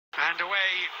And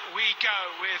away we go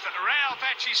with Real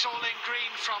Betis all in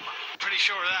green from... Pretty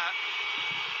sure of that.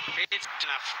 It's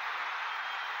enough.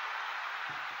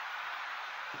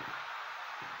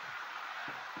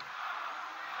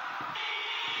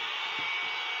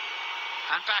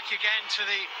 And back again to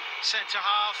the centre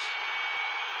half.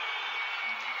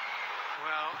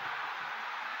 Well,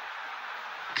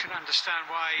 can understand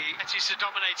why Betis are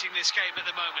dominating this game at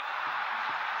the moment.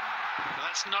 Well,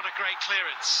 that's not a great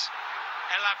clearance.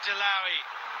 El Abdellaoui.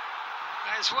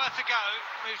 It's worth a go.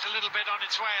 Moved a little bit on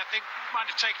its way. I think might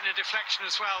have taken a deflection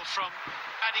as well from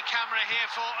Adi Camara here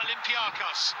for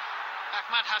Olympiacos.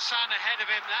 Ahmad Hassan ahead of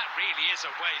him. That really is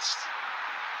a waste.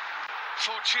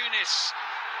 Fortunis.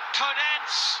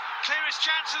 Podence. Clearest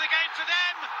chance of the game for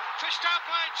them. Pushed out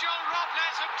by Joel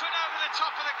Robles and put over the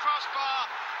top of the crossbar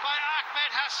by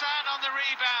Ahmed Hassan on the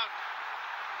rebound.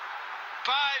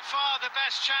 By far the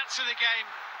best chance of the game.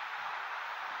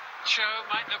 Cho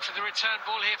might look for the return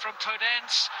ball here from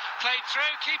Podence. Played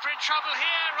through, keeper in trouble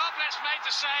here. Robles made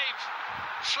the save.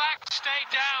 Flack stayed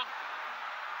down.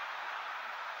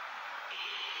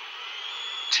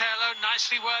 Tello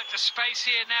nicely worked the space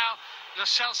here now. Lo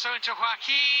Celso into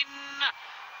Joaquin.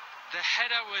 The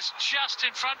header was just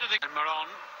in front of the...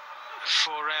 Maron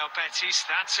for Real Betis.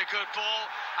 That's a good ball.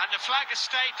 And the flag has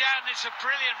stayed down. It's a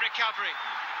brilliant recovery.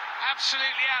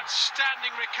 Absolutely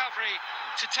outstanding recovery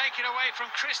to take it away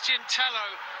from Christian Tello.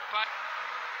 But...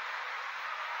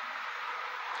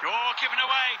 Oh, given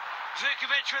away.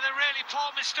 Vukovic with a really poor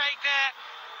mistake there.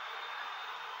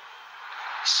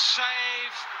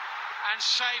 Save. And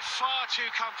save far too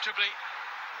comfortably.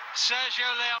 Sergio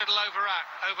Leon, little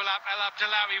overlap, El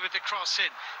Abdellaoui with the cross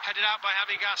in, headed out by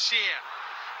Javi Garcia.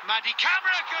 Madi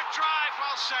Camara, good drive,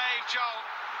 well saved, Joel.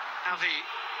 Now the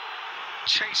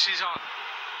chase is on.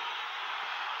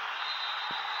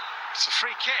 It's a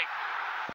free kick.